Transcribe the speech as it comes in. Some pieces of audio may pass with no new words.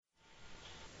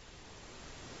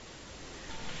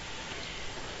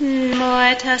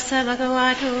Namo tassa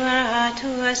bhagavato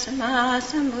arahato samma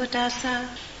sambuddhassa.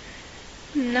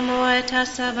 Namo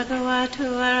tassa bhagavato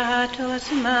arahato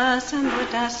samma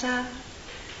sambuddhassa.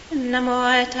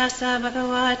 Namo tassa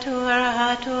bhagavato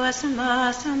arahato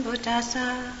samma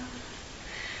sambuddhassa.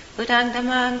 Buddhang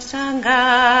dhammang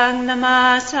sanghang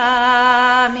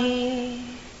namasami.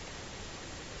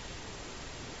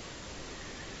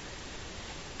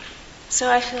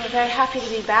 So I feel very happy to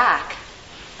be back.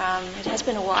 It has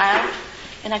been a while,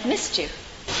 and I've missed you.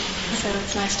 So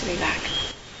it's nice to be back.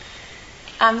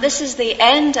 This is the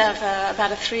end of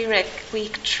about a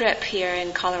 3-week trip here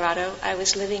in Colorado. I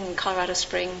was living in Colorado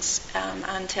Springs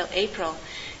until April,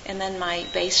 and then my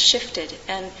base shifted.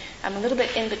 And I'm a little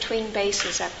bit in between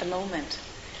bases at the moment.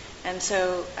 And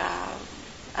so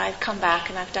I've come back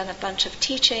and I've done a bunch of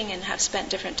teaching and have spent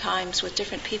different times with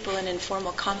different people in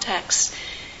informal contexts.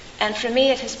 And for me,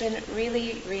 it has been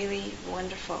really, really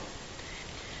wonderful.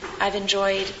 I've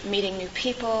enjoyed meeting new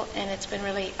people, and it's been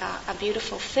really a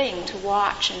beautiful thing to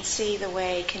watch and see the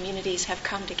way communities have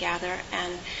come together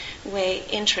and the way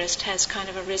interest has kind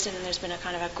of arisen, and there's been a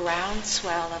kind of a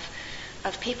groundswell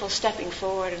of people stepping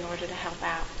forward in order to help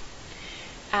out.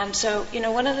 And so,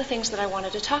 one of the things that I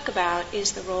wanted to talk about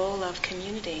is the role of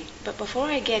community. But before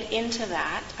I get into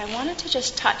that, I wanted to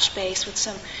just touch base with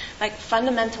some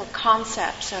fundamental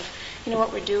concepts of,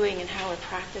 what we're doing and how we're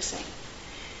practicing.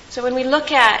 So when we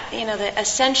look at, the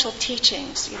essential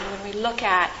teachings, when we look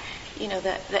at,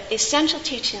 the essential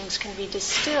teachings can be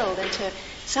distilled into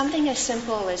something as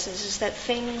simple as that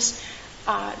things,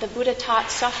 the Buddha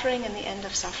taught suffering and the end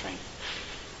of suffering.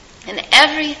 And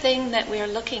everything that we are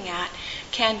looking at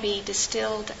can be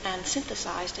distilled and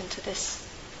synthesized into this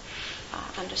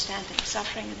understanding,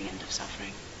 suffering and the end of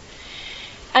suffering.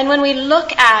 And when we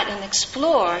look at and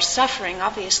explore suffering,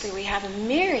 obviously we have a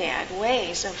myriad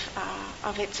ways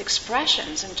of its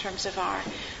expressions in terms of our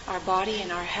body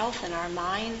and our health and our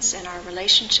minds and our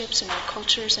relationships and our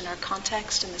cultures and our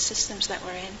context and the systems that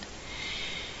we're in.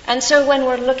 And so when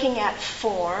we're looking at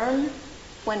form,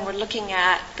 when we're looking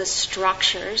at the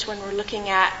structures, when we're looking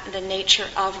at the nature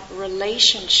of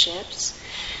relationships,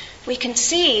 we can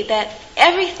see that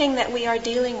everything that we are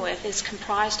dealing with is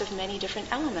comprised of many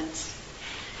different elements.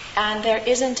 And there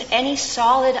isn't any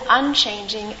solid,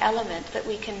 unchanging element that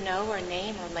we can know or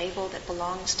name or label that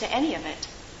belongs to any of it.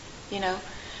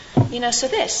 So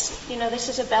this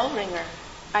is a bell ringer.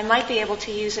 I might be able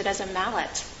to use it as a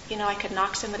mallet. I could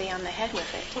knock somebody on the head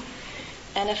with it.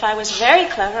 And if I was very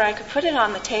clever, I could put it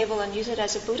on the table and use it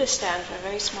as a Buddha stand for a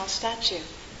very small statue,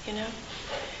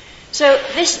 So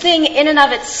this thing in and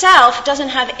of itself doesn't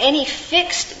have any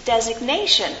fixed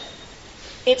designation.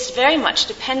 It's very much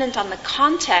dependent on the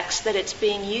context that it's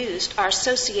being used, our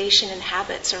association and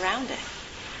habits around it,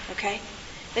 okay?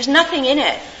 There's nothing in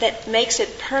it that makes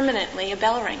it permanently a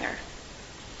bell ringer,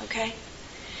 okay?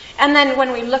 And then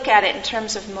when we look at it in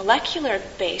terms of molecular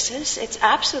basis, it's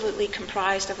absolutely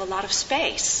comprised of a lot of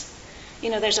space.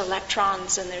 There's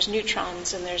electrons and there's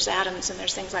neutrons and there's atoms and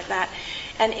there's things like that.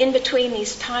 And in between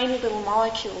these tiny little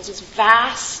molecules is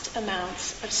vast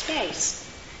amounts of space.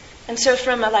 And so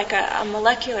from a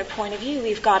molecular point of view,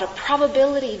 we've got a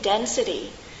probability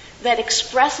density that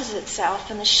expresses itself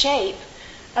in the shape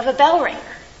of a bell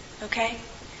ringer, okay?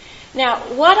 Now,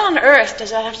 what on earth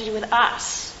does that have to do with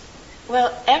us?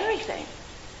 Well, everything.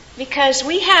 Because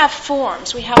we have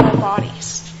forms, we have our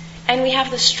bodies, and we have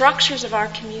the structures of our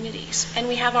communities, and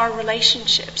we have our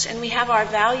relationships, and we have our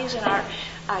values and our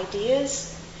ideas.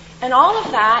 And all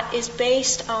of that is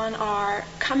based on our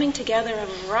coming together of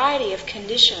a variety of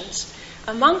conditions,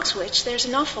 amongst which there's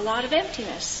an awful lot of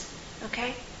emptiness.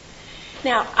 Okay?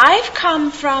 Now, I've come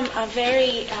from a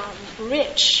very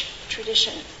rich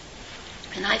tradition,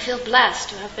 and I feel blessed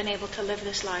to have been able to live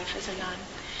this life as a nun.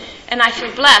 And I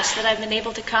feel blessed that I've been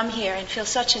able to come here and feel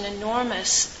such an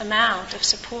enormous amount of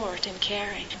support and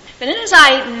caring. But as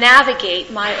I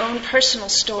navigate my own personal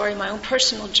story, my own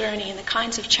personal journey, and the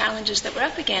kinds of challenges that we're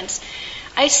up against,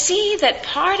 I see that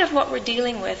part of what we're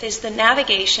dealing with is the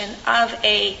navigation of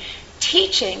a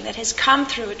teaching that has come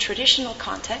through a traditional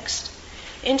context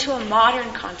into a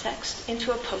modern context,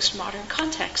 into a postmodern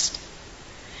context.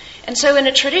 And so in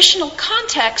a traditional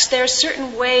context, there are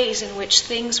certain ways in which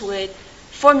things would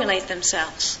formulate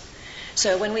themselves.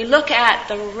 So when we look at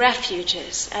the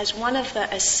refuges as one of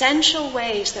the essential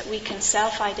ways that we can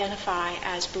self-identify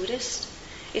as Buddhist,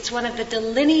 it's one of the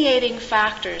delineating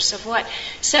factors of what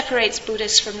separates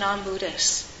Buddhists from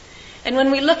non-Buddhists. And when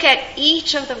we look at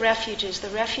each of the refuges, the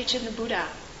refuge in the Buddha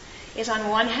is on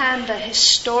one hand the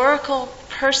historical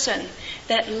person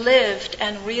that lived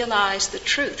and realized the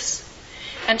truths.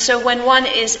 And so when one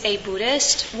is a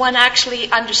Buddhist, one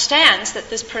actually understands that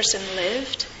this person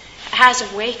lived, has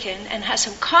awakened, and has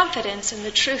some confidence in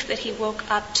the truth that he woke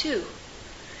up to.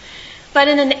 But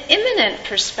in an immanent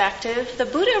perspective, the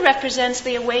Buddha represents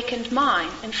the awakened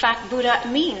mind. In fact, Buddha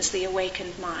means the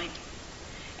awakened mind.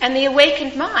 And the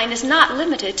awakened mind is not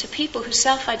limited to people who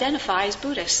self-identify as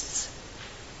Buddhists.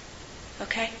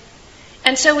 Okay?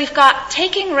 And so we've got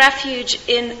taking refuge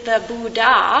in the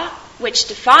Buddha, which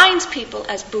defines people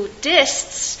as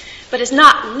Buddhists, but is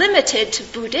not limited to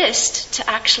Buddhist to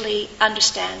actually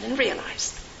understand and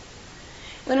realize.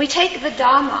 When we take the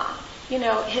Dhamma,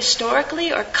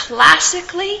 historically or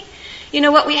classically,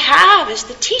 what we have is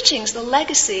the teachings, the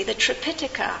legacy, the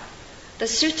Tripitaka, the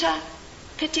Sutta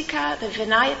Pitaka, the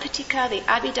Vinaya Pitaka, the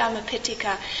Abhidhamma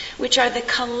Pitaka, which are the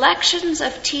collections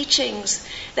of teachings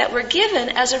that were given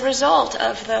as a result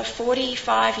of the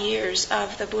 45 years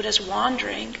of the Buddha's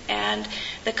wandering and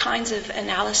the kinds of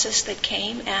analysis that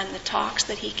came and the talks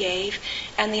that he gave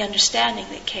and the understanding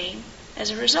that came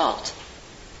as a result.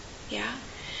 Yeah?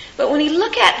 But when you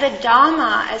look at the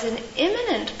Dhamma as an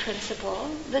immanent principle,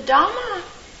 the Dhamma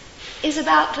is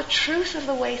about the truth of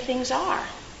the way things are.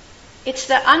 It's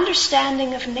the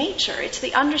understanding of nature. It's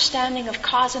the understanding of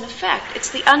cause and effect.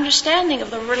 It's the understanding of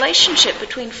the relationship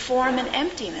between form and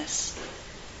emptiness.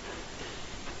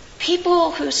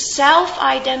 People who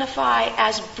self-identify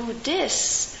as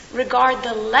Buddhists regard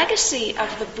the legacy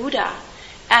of the Buddha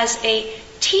as a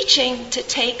teaching to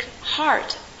take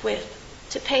heart with,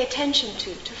 to pay attention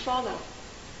to follow.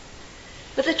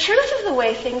 But the truth of the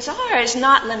way things are is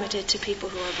not limited to people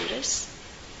who are Buddhists.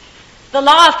 The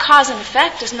law of cause and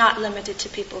effect is not limited to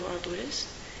people who are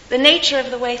Buddhists. The nature of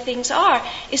the way things are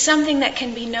is something that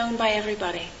can be known by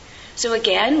everybody. So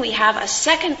again, we have a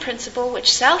second principle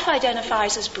which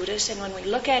self-identifies as Buddhist, and when we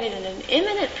look at it in an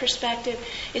immanent perspective,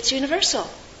 it's universal.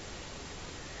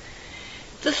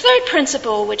 The third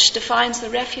principle which defines the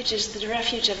refuge is the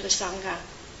refuge of the Sangha.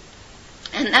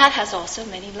 And that has also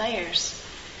many layers.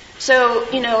 So,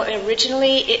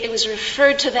 originally it was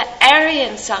referred to the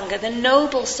Aryan Sangha, the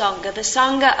noble Sangha, the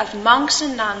Sangha of monks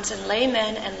and nuns and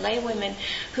laymen and laywomen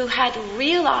who had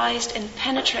realized and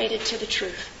penetrated to the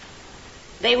truth.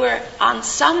 They were on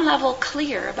some level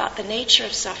clear about the nature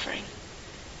of suffering,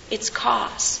 its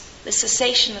cause, the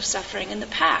cessation of suffering, and the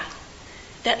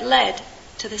path that led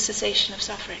to the cessation of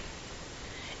suffering.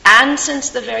 And since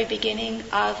the very beginning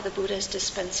of the Buddha's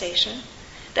dispensation,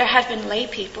 there have been lay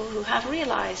people who have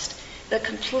realized the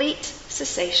complete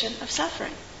cessation of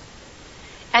suffering.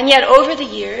 And yet over the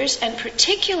years, and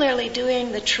particularly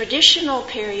during the traditional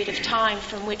period of time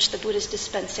from which the Buddha's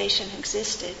dispensation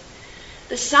existed,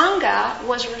 the Sangha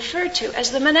was referred to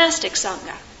as the monastic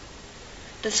Sangha.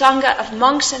 The Sangha of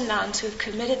monks and nuns who have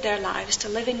committed their lives to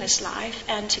living this life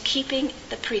and to keeping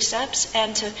the precepts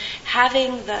and to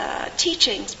having the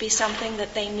teachings be something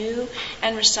that they knew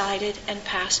and recited and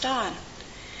passed on.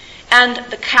 And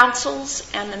the councils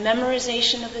and the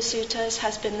memorization of the suttas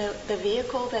has been the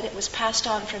vehicle that it was passed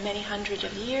on for many hundreds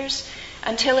of years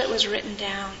until it was written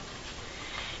down.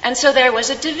 And so there was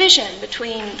a division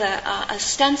between the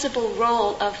ostensible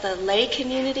role of the lay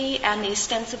community and the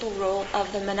ostensible role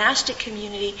of the monastic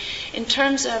community in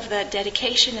terms of the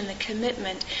dedication and the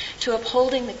commitment to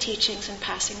upholding the teachings and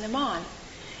passing them on.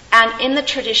 And in the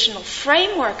traditional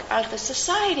framework of the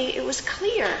society, it was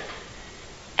clear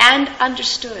and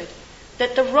understood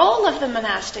that the role of the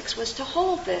monastics was to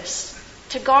hold this,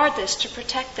 to guard this, to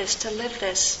protect this, to live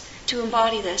this, to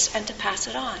embody this, and to pass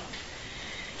it on.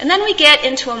 And then we get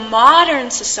into a modern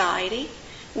society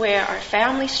where our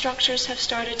family structures have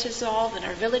started to dissolve and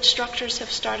our village structures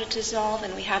have started to dissolve,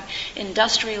 and we have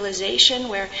industrialization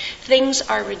where things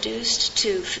are reduced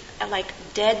to like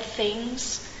dead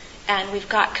things, and we've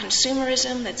got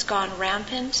consumerism that's gone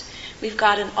rampant. We've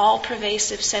got an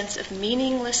all-pervasive sense of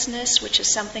meaninglessness, which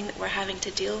is something that we're having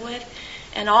to deal with,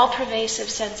 an all-pervasive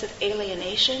sense of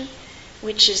alienation,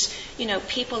 which is,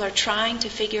 people are trying to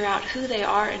figure out who they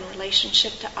are in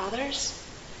relationship to others.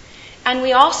 And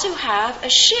we also have a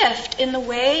shift in the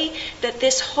way that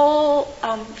this whole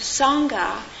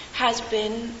Sangha has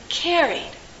been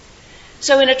carried.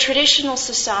 So in a traditional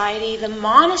society, the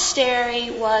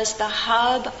monastery was the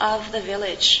hub of the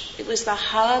village. It was the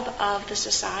hub of the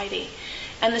society.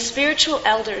 And the spiritual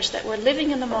elders that were living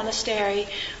in the monastery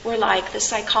were like the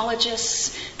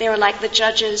psychologists, they were like the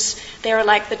judges, they were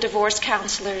like the divorce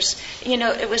counselors.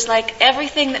 It was like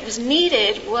everything that was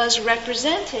needed was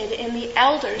represented in the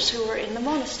elders who were in the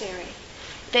monastery.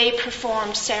 They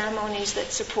performed ceremonies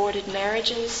that supported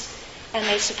marriages, and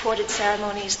they supported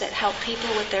ceremonies that helped people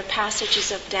with their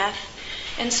passages of death.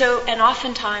 And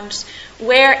oftentimes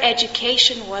where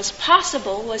education was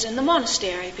possible was in the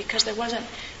monastery, because there wasn't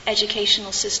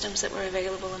educational systems that were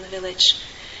available in the village.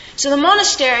 So the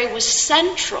monastery was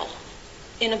central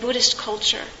in a Buddhist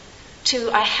culture to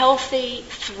a healthy,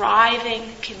 thriving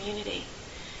community.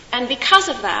 And because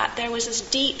of that, there was this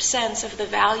deep sense of the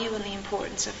value and the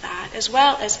importance of that, as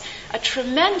well as a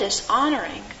tremendous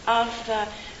honoring of the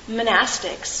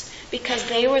monastics, because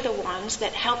they were the ones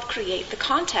that helped create the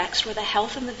context where the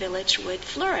health in the village would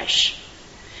flourish.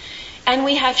 And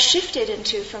we have shifted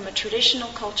from a traditional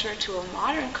culture to a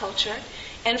modern culture.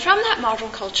 And from that modern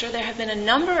culture, there have been a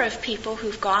number of people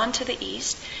who've gone to the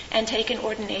East and taken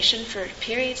ordination for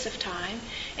periods of time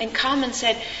and come and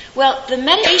said, well, the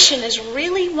meditation is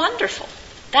really wonderful.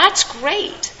 That's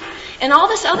great. And all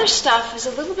this other stuff is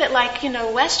a little bit like,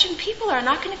 Western people are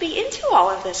not going to be into all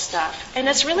of this stuff. And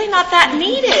it's really not that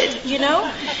needed,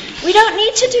 We don't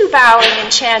need to do bowing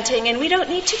and chanting, and we don't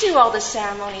need to do all this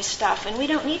ceremony stuff, and we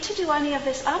don't need to do any of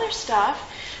this other stuff,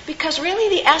 because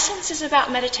really the essence is about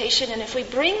meditation. And if we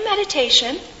bring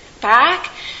meditation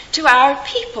back to our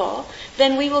people,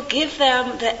 then we will give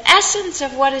them the essence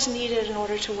of what is needed in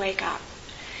order to wake up.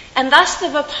 And thus the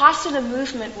Vipassana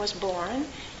movement was born,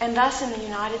 and thus in the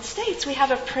United States we have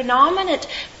a predominant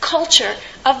culture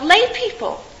of lay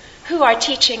people who are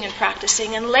teaching and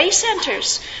practicing, and lay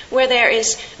centers where there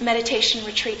is meditation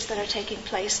retreats that are taking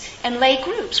place, and lay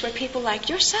groups where people like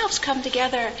yourselves come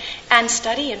together and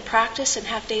study and practice and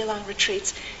have day-long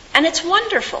retreats. And it's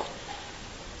wonderful.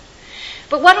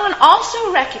 But what one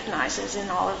also recognizes in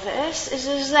all of this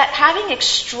is that having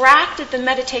extracted the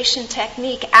meditation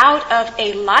technique out of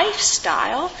a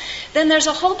lifestyle, then there's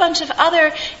a whole bunch of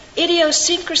other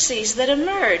idiosyncrasies that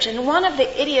emerge. And one of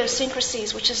the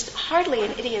idiosyncrasies, which is hardly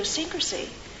an idiosyncrasy,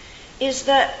 is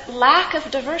the lack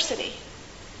of diversity.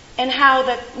 And how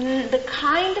the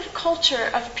kind of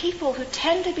culture of people who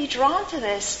tend to be drawn to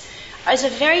this is a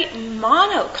very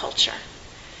monoculture.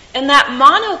 And that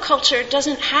monoculture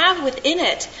doesn't have within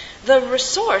it the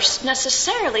resource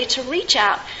necessarily to reach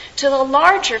out to the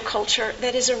larger culture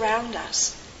that is around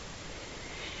us.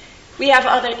 We have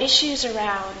other issues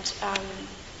around,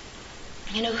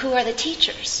 who are the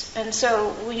teachers? And so,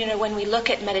 when we look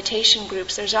at meditation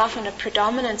groups, there's often a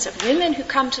predominance of women who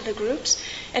come to the groups,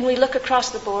 and we look across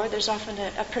the board, there's often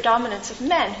a predominance of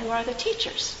men who are the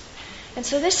teachers. And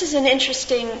so this is an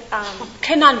interesting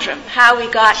conundrum, how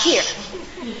we got here.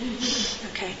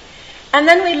 Okay. And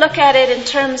then we look at it in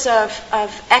terms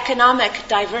of economic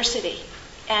diversity.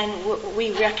 And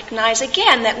we recognize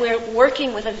again that we're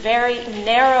working with a very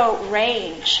narrow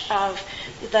range of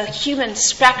the human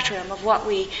spectrum of what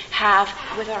we have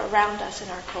around us in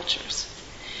our cultures.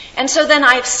 And so then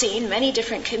I've seen many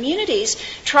different communities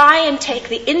try and take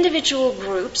the individual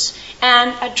groups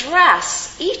and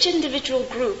address each individual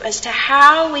group as to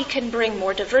how we can bring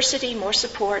more diversity, more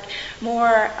support,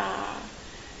 more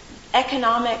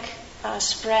economic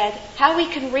spread, how we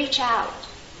can reach out.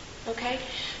 Okay?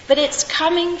 But it's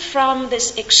coming from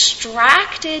this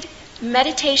extracted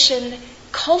meditation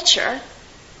culture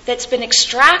that's been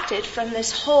extracted from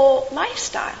this whole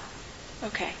lifestyle.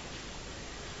 Okay.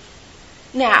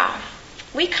 Now,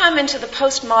 we come into the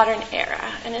postmodern era,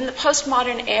 and in the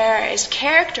postmodern era is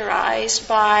characterized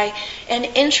by an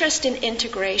interest in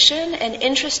integration, an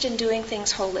interest in doing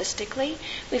things holistically.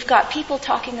 We've got people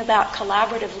talking about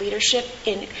collaborative leadership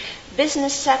in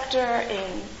business sector,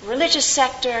 in religious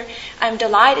sector. I'm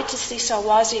delighted to see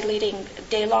Salwazi leading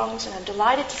day-longs, and I'm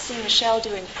delighted to see Michelle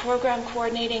doing program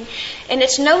coordinating. And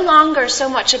it's no longer so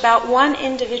much about one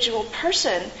individual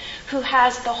person who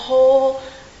has the whole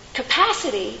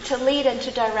capacity to lead and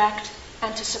to direct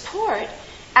and to support,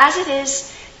 as it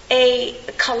is a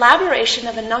collaboration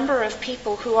of a number of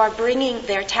people who are bringing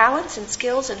their talents and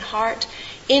skills and heart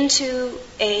into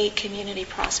a community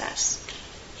process.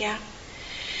 Yeah?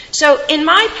 So in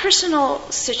my personal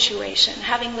situation,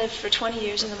 having lived for 20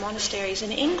 years in the monasteries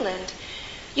in England,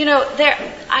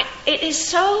 it is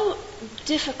so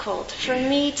difficult for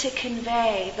me to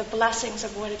convey the blessings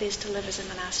of what it is to live as a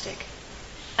monastic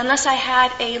unless I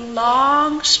had a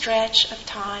long stretch of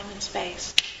time and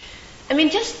space. I mean,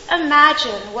 just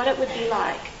imagine what it would be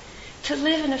like to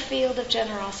live in a field of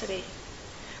generosity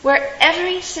where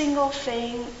every single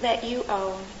thing that you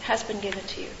own has been given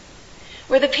to you,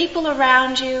 where the people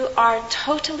around you are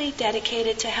totally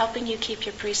dedicated to helping you keep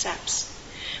your precepts,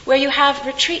 where you have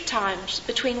retreat times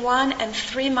between 1 and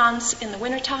 3 months in the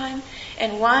wintertime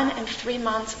and 1 and 3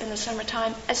 months in the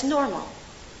summertime as normal,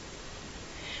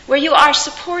 where you are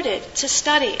supported to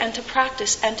study and to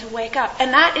practice and to wake up,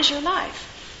 and that is your life.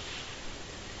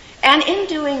 And in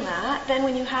doing that, then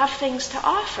when you have things to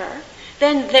offer,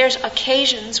 then there's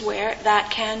occasions where that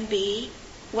can be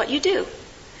what you do.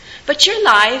 But your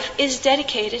life is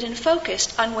dedicated and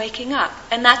focused on waking up,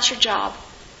 and that's your job.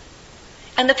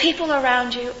 And the people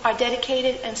around you are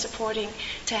dedicated and supporting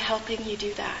to helping you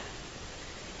do that.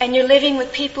 And you're living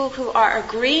with people who are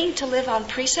agreeing to live on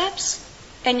precepts,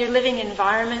 and you're living in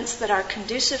environments that are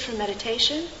conducive for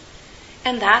meditation,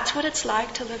 and that's what it's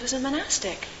like to live as a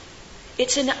monastic.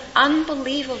 It's an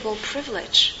unbelievable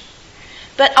privilege.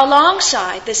 But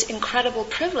alongside this incredible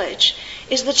privilege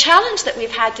is the challenge that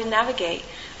we've had to navigate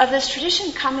of this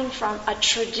tradition coming from a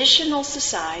traditional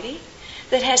society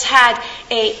that has had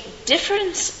a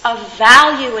difference of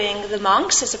valuing the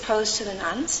monks as opposed to the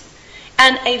nuns,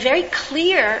 and a very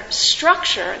clear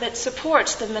structure that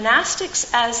supports the monastics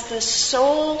as the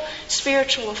sole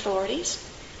spiritual authorities,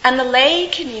 and the lay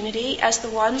community as the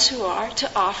ones who are to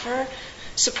offer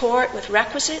support with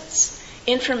requisites,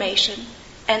 information,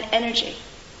 and energy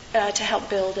to help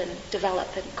build and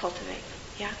develop and cultivate.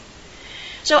 Yeah.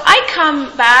 So I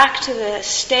come back to the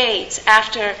States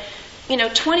after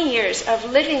 20 years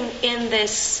of living in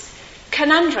this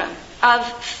conundrum of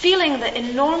feeling the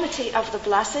enormity of the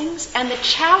blessings and the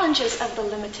challenges of the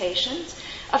limitations,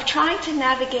 of trying to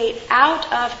navigate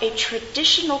out of a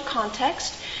traditional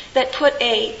context that put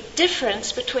a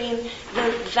difference between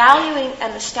the valuing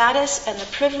and the status and the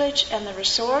privilege and the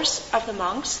resource of the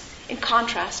monks in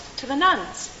contrast to the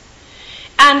nuns.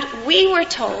 And we were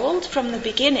told from the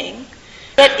beginning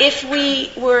that if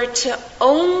we were to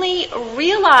only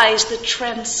realize the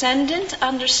transcendent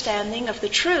understanding of the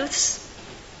truths,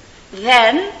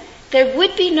 then there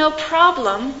would be no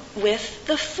problem with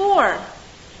the form.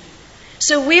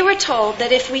 So we were told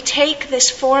that if we take this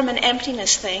form and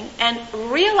emptiness thing and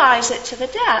realize it to the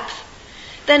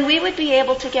depth, then we would be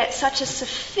able to get such a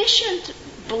sufficient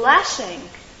blessing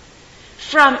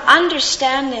from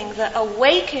understanding the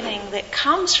awakening that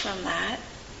comes from that,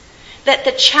 that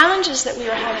the challenges that we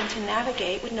were having to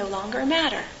navigate would no longer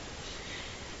matter.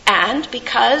 And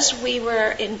because we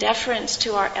were in deference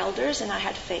to our elders and I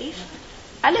had faith,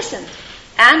 I listened.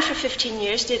 And for 15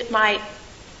 years did my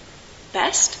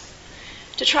best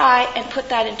to try and put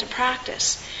that into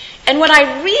practice. And what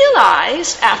I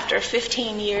realized after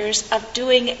 15 years of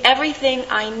doing everything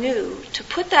I knew to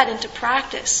put that into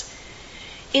practice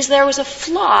is there was a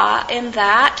flaw in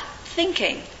that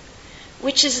thinking,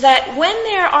 which is that when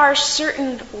there are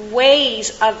certain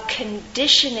ways of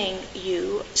conditioning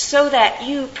you so that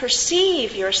you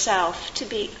perceive yourself to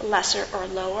be lesser or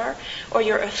lower, or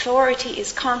your authority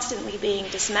is constantly being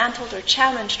dismantled or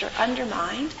challenged or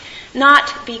undermined,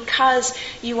 not because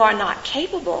you are not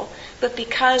capable, but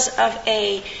because of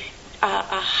a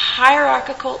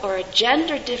hierarchical or a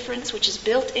gender difference which is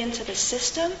built into the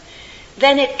system,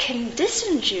 then it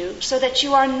conditions you so that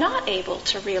you are not able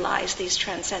to realize these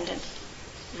transcendent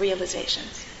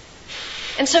realizations.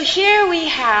 And so here we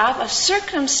have a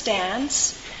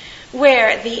circumstance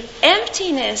where the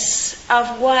emptiness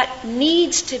of what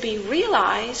needs to be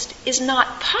realized is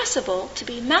not possible to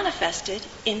be manifested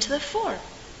into the form.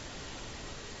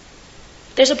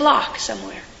 There's a block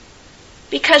somewhere.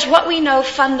 Because what we know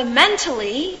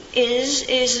fundamentally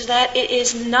is that it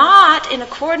is not in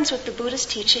accordance with the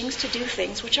Buddhist teachings to do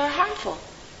things which are harmful.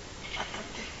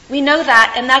 We know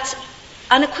that, and that's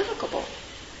unequivocal.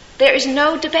 There is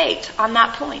no debate on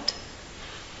that point.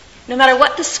 No matter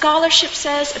what the scholarship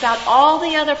says about all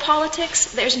the other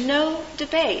politics, there's no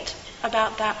debate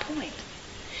about that point.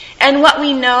 And what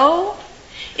we know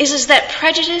is that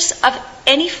prejudice of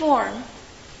any form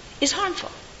is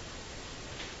harmful.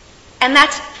 And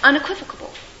that's unequivocal.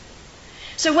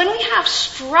 So when we have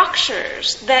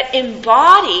structures that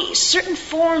embody certain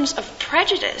forms of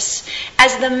prejudice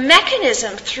as the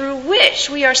mechanism through which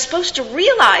we are supposed to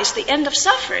realize the end of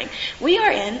suffering, we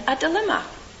are in a dilemma.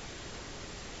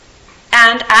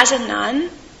 And as a nun,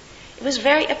 it was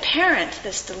very apparent,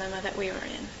 this dilemma that we were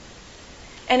in.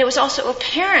 And it was also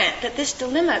apparent that this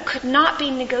dilemma could not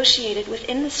be negotiated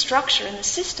within the structure and the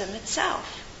system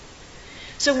itself.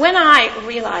 So when I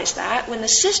realized that, when the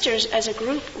sisters as a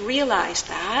group realized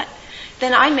that,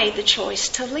 then I made the choice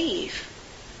to leave.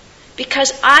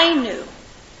 Because I knew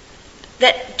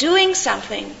that doing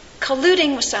something,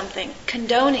 colluding with something,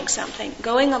 condoning something,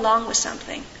 going along with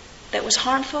something that was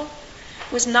harmful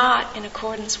was not in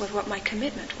accordance with what my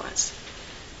commitment was,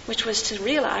 which was to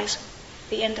realize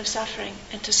the end of suffering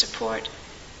and to support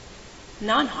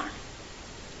non-harm.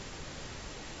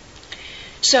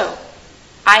 So,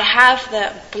 I have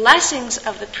the blessings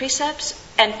of the precepts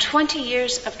and 20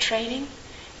 years of training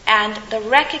and the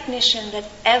recognition that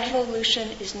evolution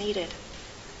is needed.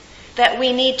 that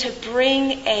we need to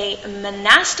bring a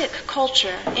monastic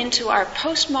culture into our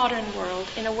postmodern world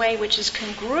in a way which is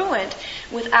congruent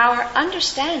with our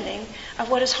understanding of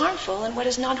what is harmful and what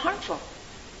is non-harmful.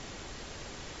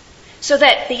 So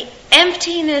that the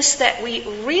emptiness that we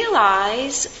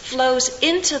realize flows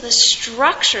into the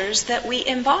structures that we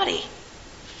embody.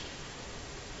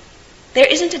 There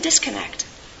isn't a disconnect.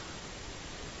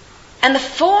 And the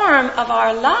form of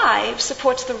our lives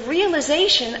supports the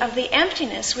realization of the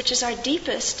emptiness, which is our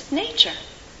deepest nature.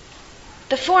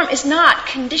 The form is not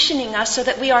conditioning us so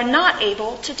that we are not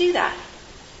able to do that.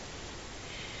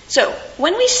 So,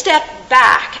 when we step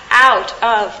back out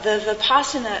of the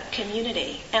Vipassana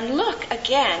community and look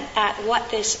again at what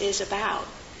this is about,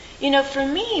 for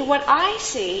me, what I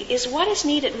see is what is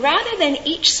needed, rather than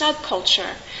each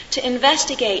subculture to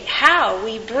investigate how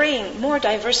we bring more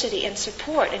diversity and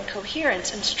support and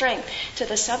coherence and strength to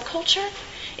the subculture,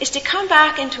 is to come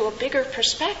back into a bigger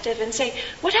perspective and say,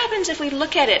 what happens if we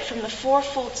look at it from the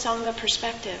fourfold Sangha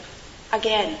perspective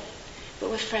again,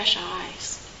 but with fresh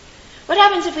eyes? What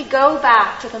happens if we go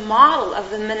back to the model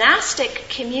of the monastic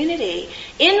community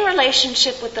in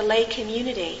relationship with the lay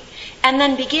community, and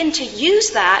then begin to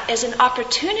use that as an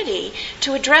opportunity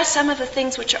to address some of the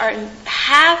things which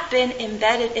have been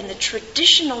embedded in the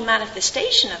traditional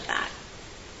manifestation of that?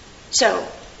 So,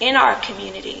 in our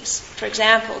communities, for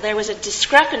example, there was a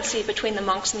discrepancy between the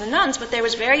monks and the nuns, but there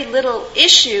was very little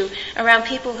issue around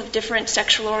people of different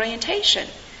sexual orientation.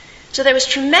 So there was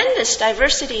tremendous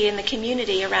diversity in the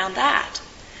community around that.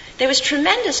 There was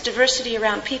tremendous diversity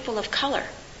around people of color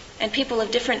and people of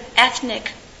different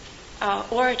ethnic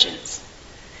origins.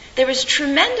 There was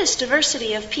tremendous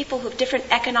diversity of people of different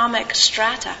economic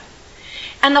strata.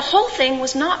 And the whole thing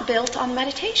was not built on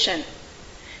meditation.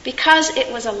 Because it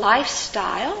was a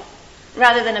lifestyle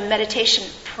rather than a meditation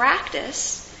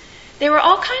practice, there were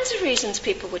all kinds of reasons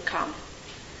people would come.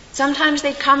 Sometimes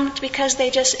they'd come because they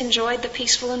just enjoyed the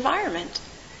peaceful environment.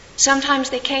 Sometimes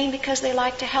they came because they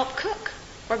liked to help cook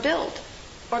or build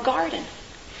or garden.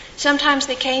 Sometimes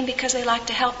they came because they liked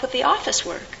to help with the office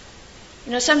work.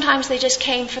 Sometimes they just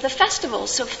came for the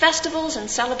festivals. So festivals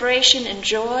and celebration and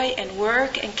joy and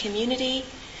work and community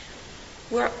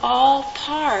were all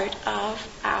part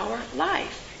of our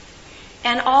life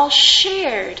and all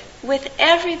shared with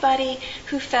everybody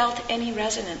who felt any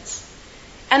resonance.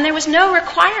 And there was no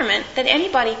requirement that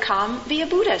anybody come be a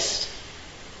Buddhist.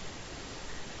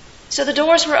 So the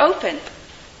doors were open,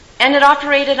 and it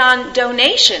operated on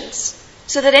donations,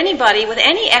 so that anybody with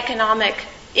any economic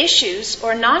issues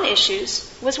or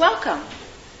non-issues was welcome.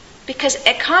 Because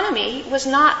economy was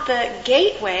not the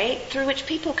gateway through which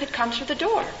people could come through the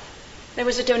door. There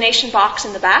was a donation box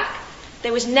in the back.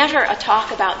 There was never a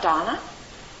talk about dana.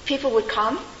 People would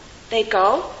come, they'd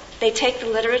go, they'd take the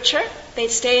literature, they'd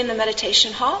stay in the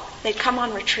meditation hall, they'd come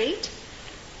on retreat.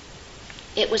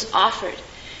 It was offered.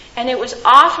 And it was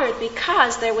offered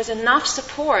because there was enough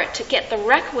support to get the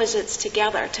requisites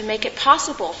together to make it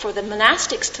possible for the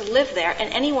monastics to live there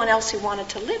and anyone else who wanted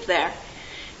to live there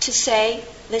to say,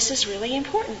 this is really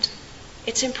important.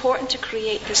 It's important to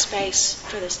create the space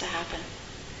for this to happen.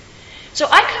 So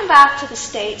I come back to the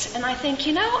States and I think,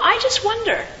 I just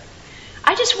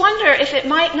wonder if it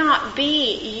might not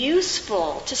be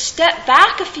useful to step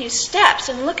back a few steps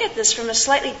and look at this from a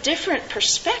slightly different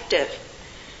perspective.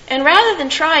 And rather than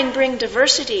try and bring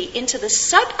diversity into the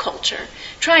subculture,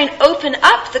 try and open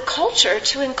up the culture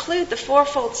to include the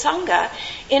fourfold Sangha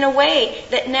in a way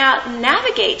that now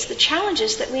navigates the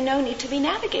challenges that we know need to be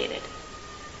navigated.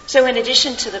 So in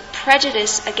addition to the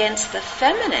prejudice against the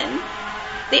feminine,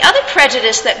 the other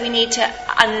prejudice that we need to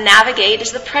navigate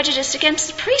is the prejudice against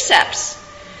the precepts.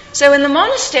 So in the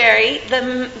monastery,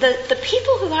 the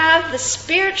people who have the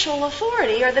spiritual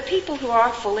authority are the people who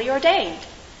are fully ordained.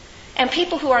 And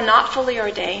people who are not fully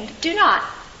ordained do not.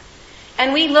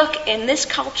 And we look in this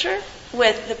culture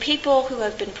with the people who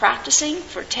have been practicing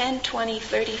for 10, 20,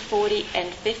 30, 40, and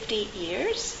 50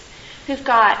 years, who've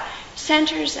got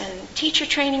centers and teacher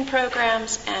training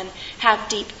programs and have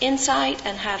deep insight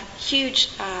and have huge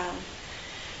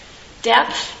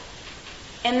depth.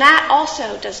 And that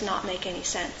also does not make any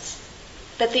sense.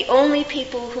 That the only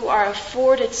people who are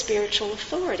afforded spiritual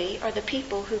authority are the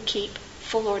people who keep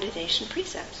full ordination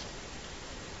precepts.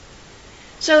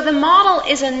 So the model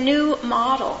is a new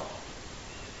model.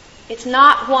 It's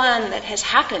not one that has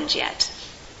happened yet.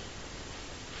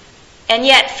 And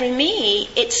yet, for me,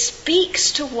 it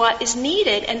speaks to what is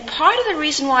needed. And part of the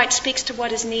reason why it speaks to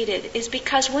what is needed is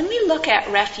because when we look at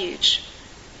Refuge,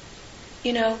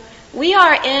 we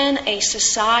are in a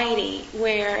society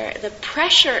where the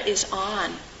pressure is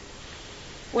on,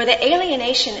 where the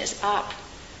alienation is up,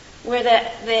 where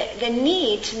the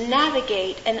need to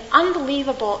navigate an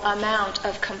unbelievable amount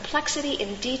of complexity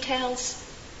in details.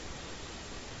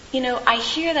 I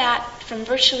hear that from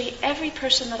virtually every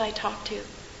person that I talk to.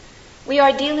 We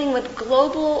are dealing with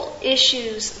global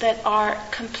issues that are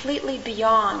completely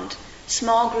beyond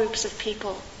small groups of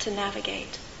people to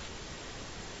navigate.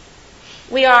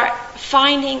 We are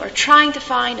finding or trying to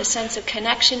find a sense of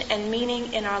connection and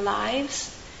meaning in our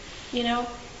lives,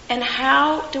 and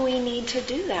how do we need to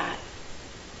do that?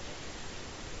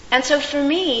 And so for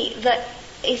me, the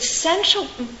essential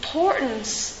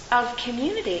importance of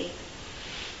community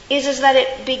is that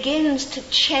it begins to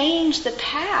change the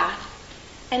path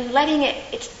and letting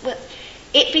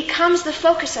it becomes the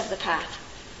focus of the path.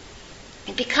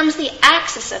 It becomes the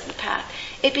axis of the path.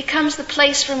 It becomes the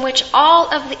place from which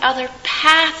all of the other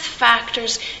path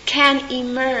factors can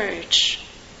emerge.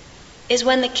 Is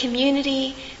when the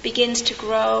community begins to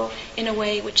grow in a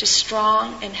way which is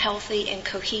strong and healthy and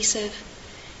cohesive,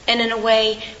 and in a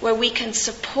way where we can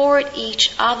support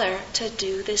each other to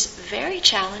do this very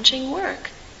challenging work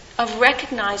of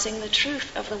recognizing the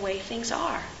truth of the way things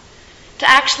are. To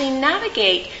actually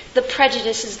navigate the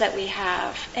prejudices that we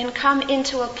have and come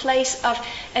into a place of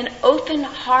an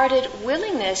open-hearted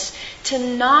willingness to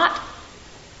not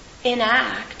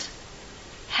enact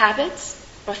habits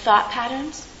or thought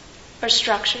patterns or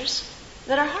structures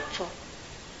that are harmful.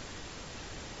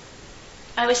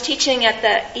 I was teaching at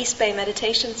the East Bay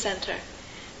Meditation Center,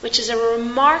 which is a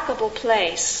remarkable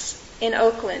place in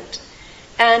Oakland.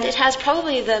 And it has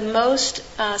probably the most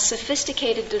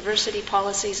sophisticated diversity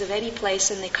policies of any place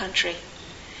in the country.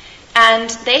 And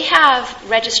they have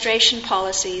registration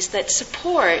policies that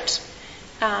support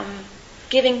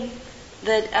giving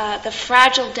the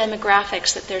fragile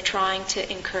demographics that they're trying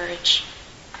to encourage.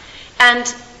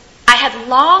 And I had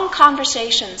long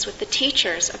conversations with the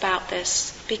teachers about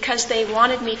this because they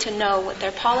wanted me to know what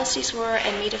their policies were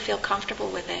and me to feel comfortable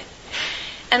with it.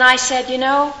 And I said,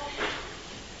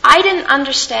 I didn't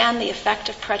understand the effect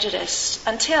of prejudice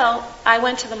until I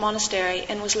went to the monastery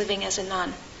and was living as a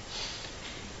nun.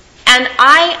 And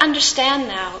I understand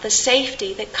now the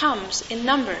safety that comes in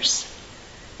numbers.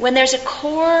 When there's a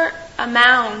core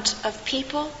amount of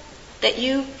people that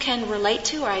you can relate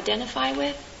to or identify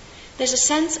with, there's a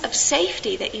sense of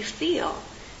safety that you feel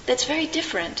that's very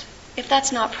different if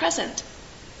that's not present.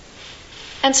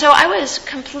 And so I was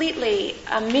completely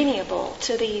amenable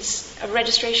to these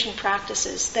registration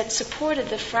practices that supported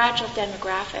the fragile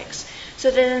demographics,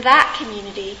 so that in that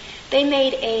community they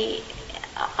made a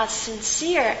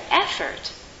sincere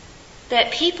effort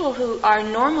that people who are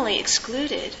normally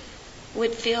excluded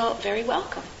would feel very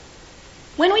welcome.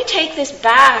 When we take this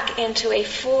back into a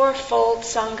fourfold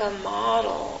Sangha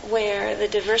model where the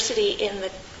diversity in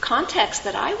the context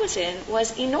that I was in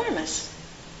was enormous,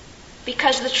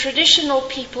 because the traditional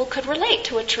people could relate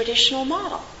to a traditional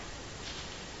model.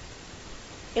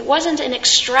 It wasn't an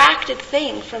extracted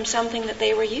thing from something that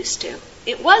they were used to.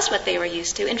 It was what they were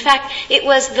used to. In fact, it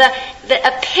was the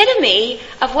epitome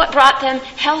of what brought them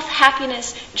health,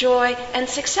 happiness, joy, and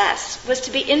success, was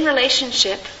to be in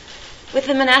relationship with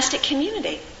the monastic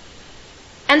community.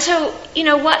 And so,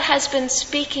 what has been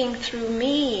speaking through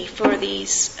me for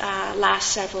these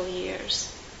last several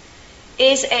years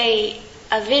is a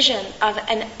vision of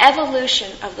an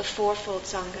evolution of the fourfold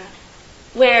Sangha,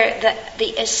 where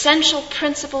the essential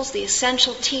principles, the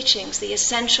essential teachings, the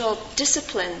essential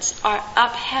disciplines are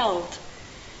upheld.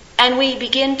 And we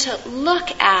begin to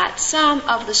look at some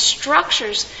of the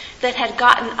structures that had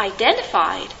gotten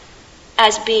identified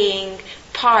as being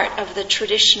part of the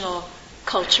traditional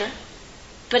culture,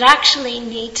 but actually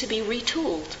need to be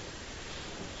retooled.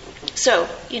 So,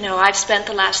 I've spent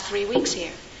the last 3 weeks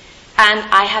here. And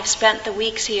I have spent the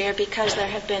weeks here because there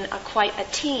have been quite a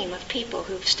team of people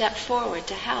who've stepped forward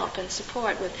to help and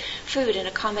support with food and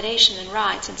accommodation and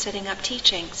rides and setting up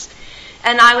teachings.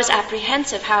 And I was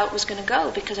apprehensive how it was going to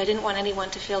go because I didn't want anyone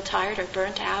to feel tired or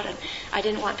burnt out, and I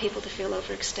didn't want people to feel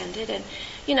overextended. And,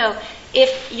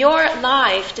 if your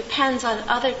life depends on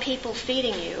other people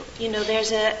feeding you,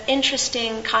 there's an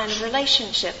interesting kind of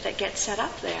relationship that gets set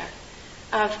up there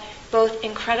of both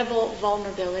incredible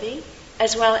vulnerability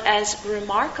as well as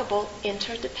remarkable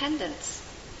interdependence.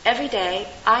 Every day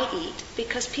I eat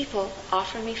because people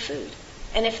offer me food.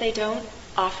 And if they don't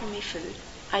offer me food,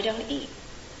 I don't eat.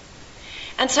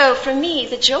 And so for me,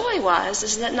 the joy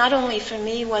is that not only for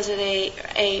me was it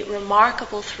a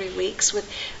remarkable 3 weeks with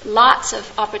lots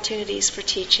of opportunities for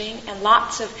teaching and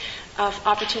lots of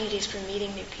opportunities for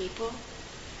meeting new people,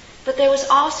 but there was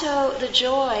also the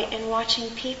joy in watching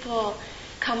people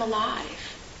come alive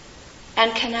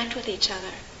and connect with each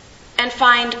other and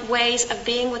find ways of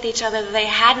being with each other that they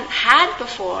hadn't had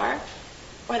before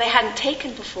or they hadn't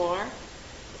taken before,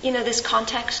 this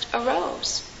context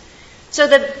arose. So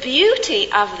the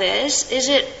beauty of this is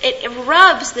it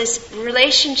rubs this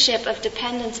relationship of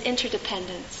dependence,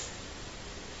 interdependence,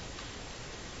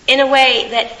 in a way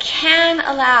that can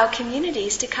allow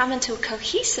communities to come into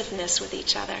cohesiveness with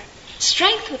each other,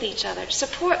 strength with each other,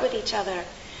 support with each other,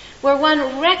 where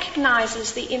one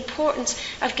recognizes the importance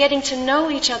of getting to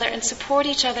know each other and support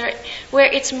each other, where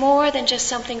it's more than just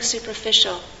something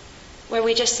superficial, where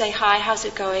we just say, hi, how's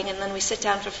it going? And then we sit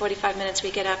down for 45 minutes,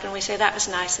 we get up and we say, that was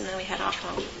nice, and then we head off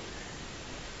home.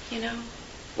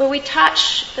 Where we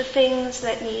touch the things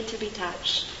that need to be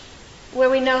touched,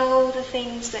 where we know the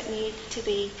things that need to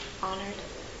be honored,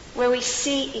 where we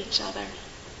see each other,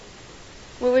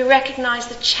 where we recognize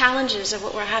the challenges of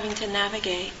what we're having to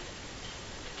navigate,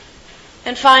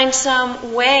 and find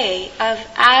some way of,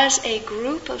 as a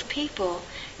group of people,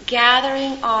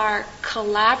 gathering our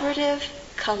collaborative,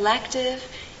 collective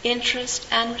interest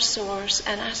and resource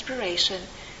and aspiration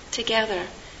together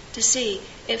to see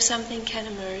if something can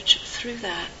emerge through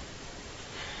that.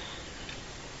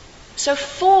 So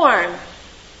form,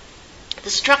 the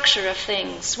structure of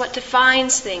things, what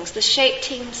defines things, the shape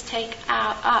teams take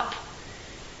up,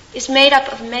 is made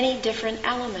up of many different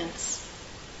elements.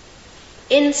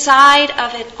 Inside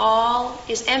of it all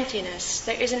is emptiness.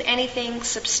 There isn't anything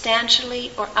substantially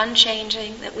or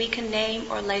unchanging that we can name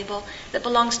or label that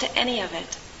belongs to any of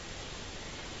it.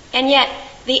 And yet,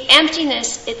 the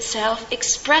emptiness itself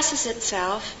expresses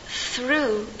itself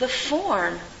through the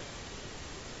form.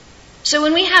 So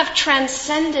when we have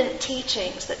transcendent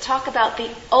teachings that talk about the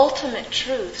ultimate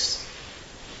truths,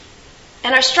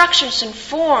 and our structures and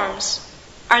forms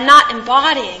are not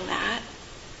embodying that,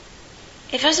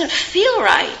 it doesn't feel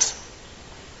right.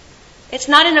 It's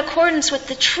not in accordance with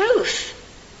the truth.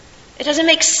 It doesn't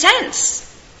make sense.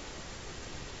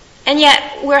 And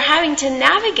yet we're having to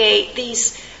navigate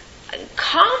these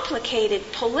complicated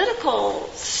political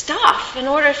stuff in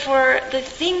order for the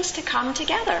things to come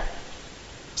together.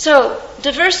 So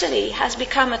diversity has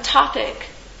become a topic.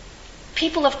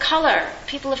 People of color,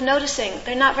 people of noticing,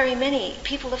 there are not very many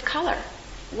people of color.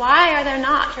 Why are there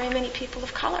not very many people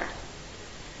of color?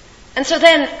 And so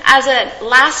then, as a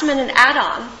last-minute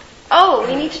add-on,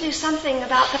 we need to do something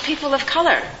about the people of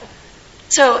color.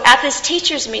 So at this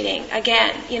teachers' meeting,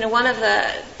 again,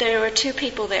 there were 2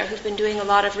 people there who've been doing a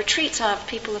lot of retreats of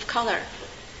people of color.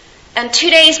 And 2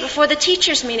 days before the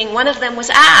teachers' meeting, one of them was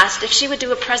asked if she would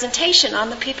do a presentation on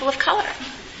the people of color.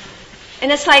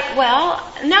 And it's like, well,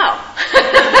 no.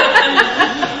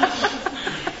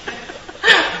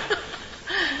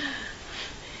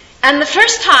 And the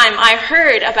first time I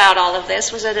heard about all of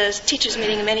this was at a teachers'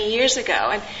 meeting many years ago.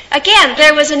 And again,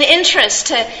 there was an interest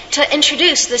to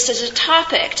introduce this as a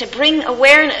topic, to bring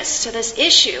awareness to this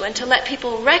issue, and to let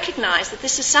people recognize that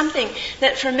this is something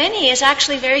that for many is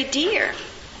actually very dear.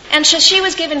 And so she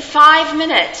was given 5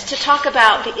 minutes to talk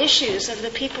about the issues of the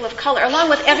people of color, along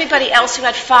with everybody else who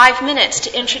had 5 minutes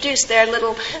to introduce their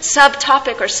little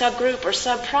subtopic or subgroup or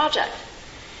sub-project.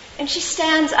 And she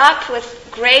stands up with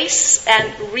grace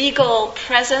and regal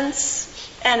presence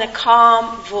and a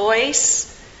calm voice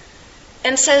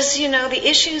and says, the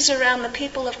issues around the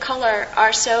people of color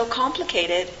are so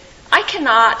complicated, I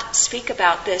cannot speak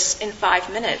about this in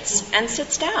 5 minutes, and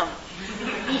sits down.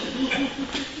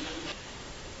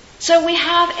 So we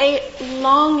have a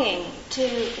longing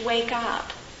to wake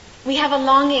up. We have a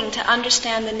longing to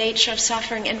understand the nature of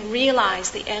suffering and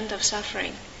realize the end of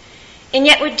suffering. And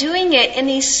yet we're doing it in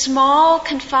these small,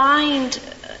 confined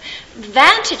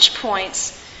vantage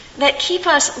points that keep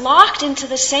us locked into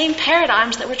the same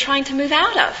paradigms that we're trying to move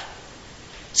out of.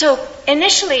 So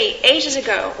initially, ages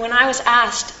ago, when I was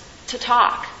asked to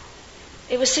talk,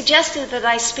 it was suggested that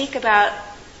I speak about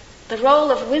the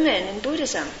role of women in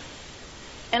Buddhism.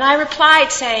 And I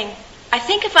replied saying, I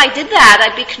think if I did that,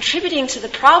 I'd be contributing to the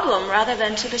problem rather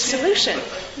than to the solution.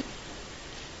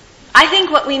 I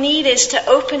think what we need is to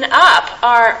open up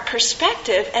our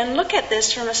perspective and look at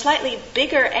this from a slightly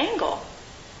bigger angle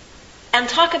and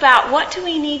talk about what do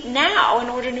we need now in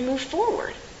order to move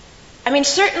forward. I mean,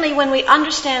 certainly when we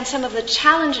understand some of the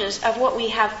challenges of what we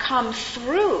have come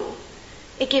through,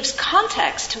 it gives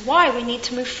context to why we need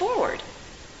to move forward.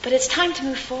 But it's time to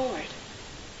move forward.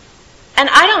 And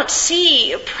I don't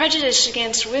see prejudice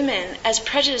against women as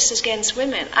prejudice against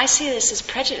women. I see this as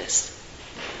prejudice.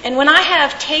 And when I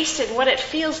have tasted what it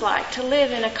feels like to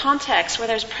live in a context where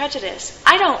there's prejudice,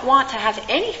 I don't want to have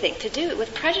anything to do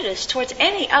with prejudice towards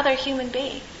any other human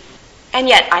being. And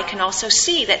yet I can also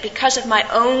see that because of my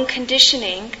own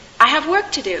conditioning, I have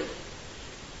work to do.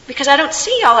 Because I don't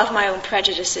see all of my own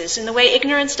prejudices in the way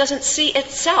ignorance doesn't see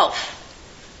itself.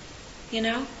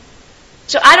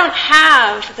 So I don't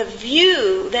have the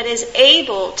view that is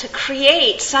able to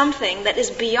create something that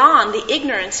is beyond the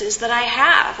ignorances that I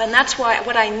have. And that's why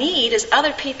what I need is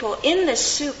other people in this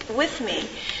soup with me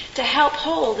to help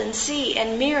hold and see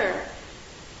and mirror,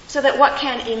 so that what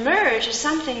can emerge is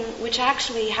something which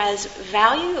actually has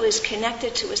value, is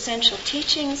connected to essential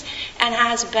teachings, and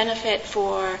has benefit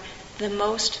for the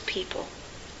most people.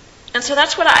 And so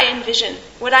that's what I envision.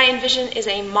 What I envision is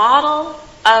a model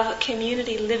of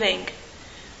community living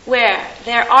where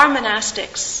there are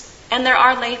monastics and there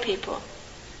are lay people.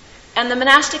 And the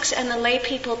monastics and the lay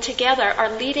people together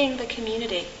are leading the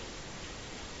community.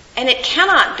 And it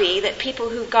cannot be that people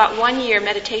who've got 1 year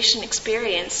meditation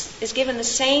experience is given the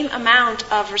same amount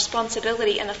of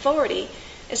responsibility and authority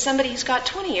as somebody who's got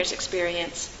 20 years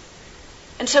experience.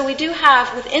 And so we do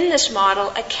have within this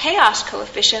model a chaos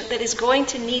coefficient that is going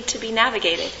to need to be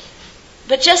navigated.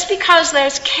 But just because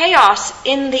there's chaos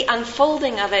in the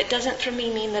unfolding of it doesn't for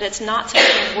me mean that it's not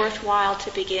something worthwhile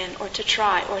to begin or to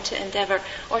try or to endeavor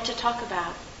or to talk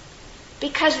about.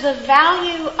 Because the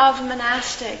value of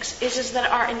monastics is that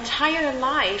our entire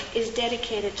life is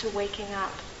dedicated to waking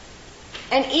up.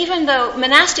 And even though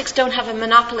monastics don't have a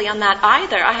monopoly on that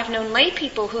either, I have known lay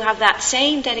people who have that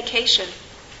same dedication.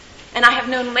 And I have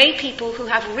known lay people who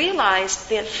have realized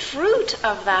the fruit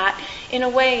of that in a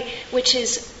way which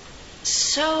is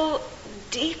so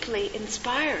deeply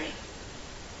inspiring.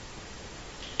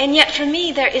 And yet for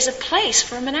me, there is a place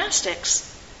for monastics.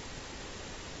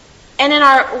 And in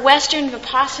our Western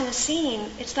Vipassana scene,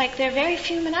 it's like there are very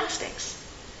few monastics.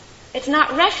 It's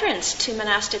not referenced to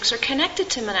monastics or connected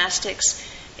to monastics.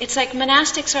 It's like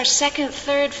monastics are second,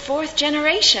 third, fourth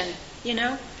generation,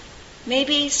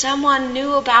 Maybe someone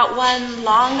knew about one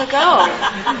long ago.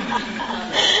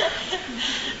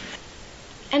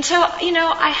 And so,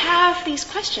 I have these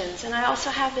questions, and I also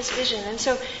have this vision. And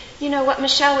so, what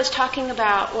Michelle was talking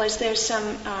about was there's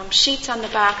some sheets on the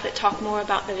back that talk more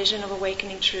about the vision of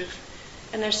awakening truth.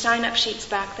 And there's sign-up sheets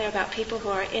back there about people who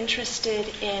are interested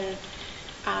in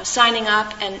signing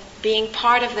up and being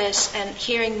part of this and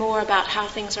hearing more about how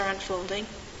things are unfolding.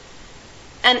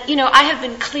 And, I have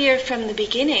been clear from the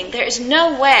beginning, there is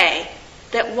no way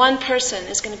that one person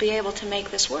is going to be able to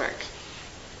make this work.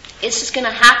 It's just going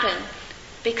to happen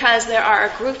because there are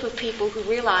a group of people who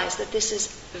realize that this is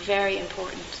very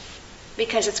important,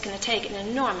 because it's going to take an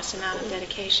enormous amount of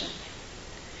dedication.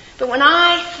 But when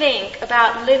I think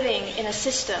about living in a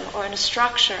system or in a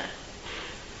structure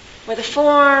where the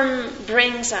form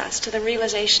brings us to the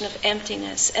realization of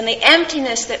emptiness, and the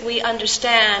emptiness that we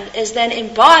understand is then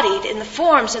embodied in the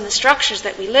forms and the structures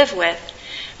that we live with,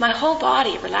 my whole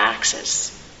body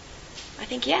relaxes. I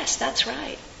think, yes, that's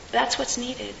right. That's what's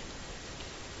needed.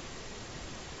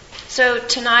 So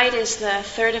tonight is the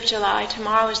 3rd of July,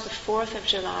 tomorrow is the 4th of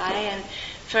July, and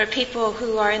for people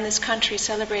who are in this country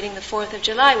celebrating the 4th of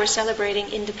July, we're celebrating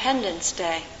Independence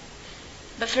Day.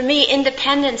 But for me,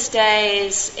 Independence Day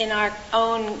is, in our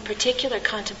own particular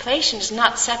contemplation, is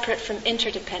not separate from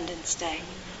Interdependence Day.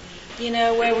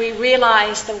 Where we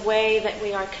realize the way that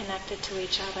we are connected to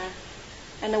each other,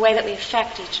 and the way that we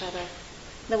affect each other,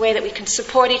 the way that we can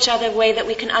support each other, the way that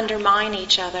we can undermine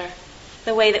each other,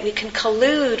 the way that we can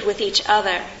collude with each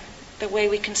other, the way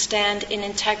we can stand in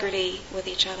integrity with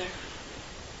each other.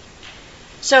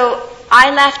 So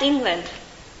I left England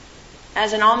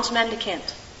as an alms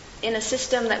mendicant in a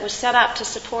system that was set up to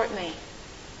support me.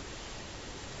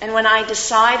 And when I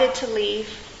decided to leave,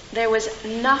 there was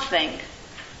nothing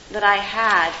that I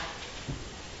had.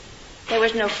 There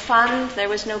was no fund, there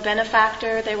was no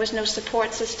benefactor, there was no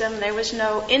support system, there was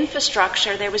no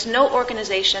infrastructure, there was no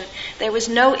organization, there was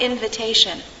no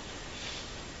invitation.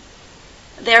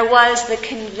 There was the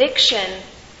conviction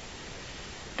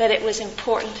that it was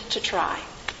important to try.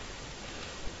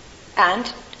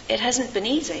 And it hasn't been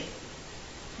easy.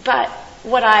 But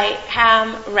what I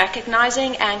am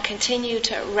recognizing and continue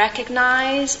to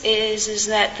recognize is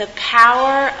that the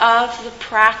power of the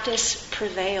practice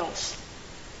prevails.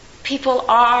 People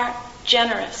are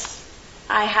generous.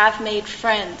 I have made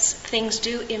friends. Things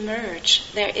do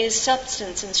emerge. There is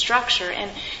substance and structure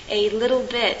and a little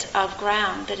bit of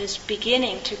ground that is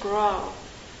beginning to grow,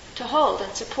 to hold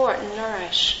and support and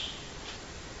nourish.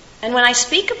 And when I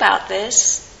speak about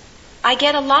this, I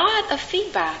get a lot of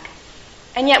feedback.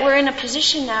 And yet we're in a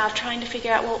position now of trying to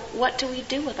figure out, well, what do we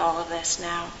do with all of this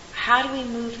now? How do we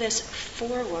move this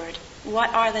forward?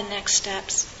 What are the next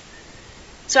steps?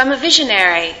 So I'm a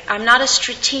visionary. I'm not a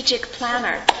strategic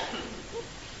planner.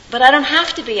 But I don't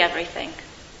have to be everything.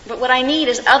 But what I need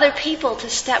is other people to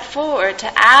step forward,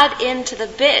 to add into the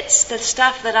bits, the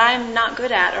stuff that I'm not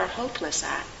good at or hopeless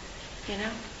at, you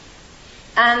know?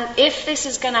 And if this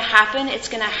is going to happen, it's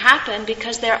going to happen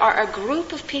because there are a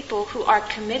group of people who are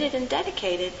committed and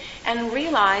dedicated and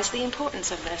realize the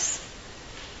importance of this.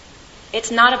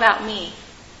 It's not about me.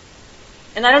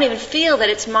 And I don't even feel that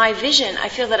it's my vision. I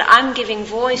feel that I'm giving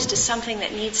voice to something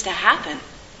that needs to happen.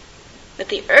 That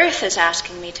the earth is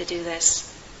asking me to do this.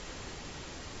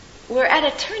 We're at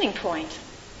a turning point.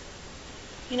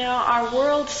 You know, our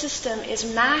world system is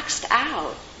maxed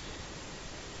out.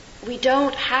 We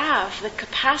don't have the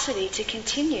capacity to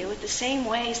continue with the same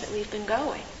ways that we've been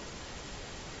going.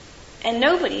 And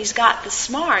nobody's got the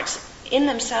smarts in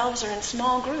themselves or in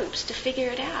small groups to figure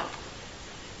it out.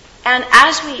 And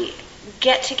as we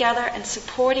get together and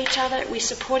support each other, we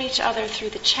support each other through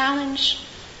the challenge,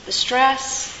 the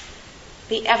stress,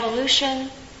 the evolution,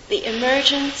 the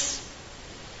emergence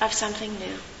of something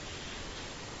new.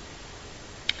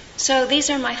 So these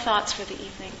are my thoughts for the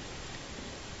evening.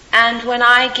 And when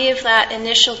I give that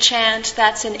initial chant,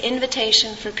 that's an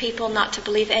invitation for people not to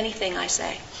believe anything I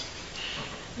say.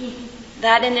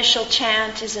 That initial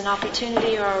chant is an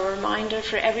opportunity or a reminder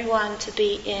for everyone to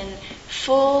be in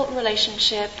full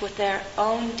relationship with their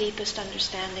own deepest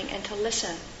understanding and to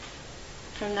listen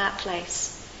from that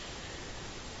place.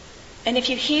 And if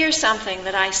you hear something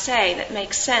that I say that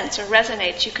makes sense or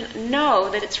resonates, you can know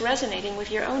that it's resonating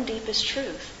with your own deepest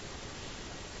truth.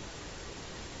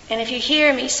 And if you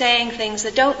hear me saying things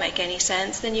that don't make any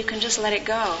sense, then you can just let it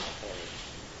go.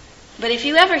 But if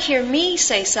you ever hear me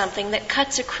say something that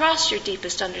cuts across your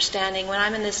deepest understanding, when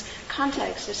I'm in this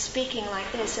context of speaking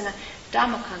like this, in a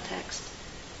Dhamma context,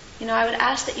 you know, I would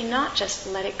ask that you not just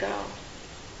let it go.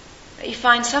 That you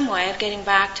find some way of getting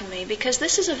back to me, because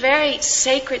this is a very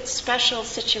sacred, special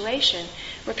situation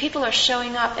where people are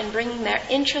showing up and bringing their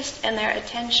interest and their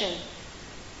attention.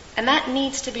 And that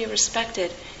needs to be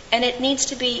respected. And it needs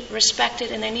to be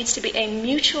respected, and there needs to be a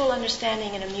mutual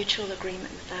understanding and a mutual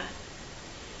agreement with that.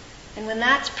 And when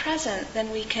that's present,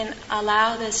 then we can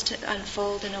allow this to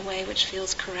unfold in a way which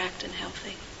feels correct and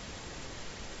healthy.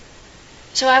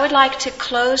 So I would like to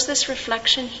close this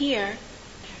reflection here.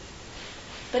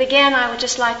 But again, I would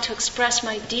just like to express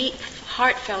my deep,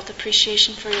 heartfelt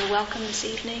appreciation for your welcome this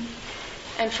evening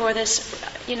and for this,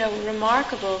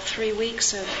 remarkable 3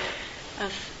 weeks of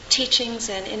teachings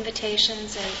and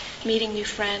invitations and meeting new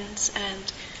friends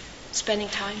and spending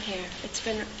time here. It's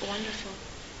been wonderful.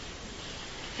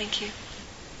 Thank you.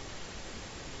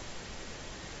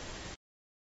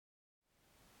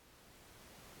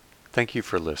 Thank you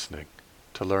for listening.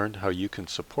 To learn how you can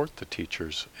support the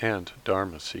teachers and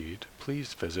Dharma Seed,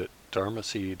 please visit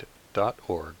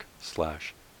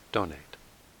dharmaseed.org/donate.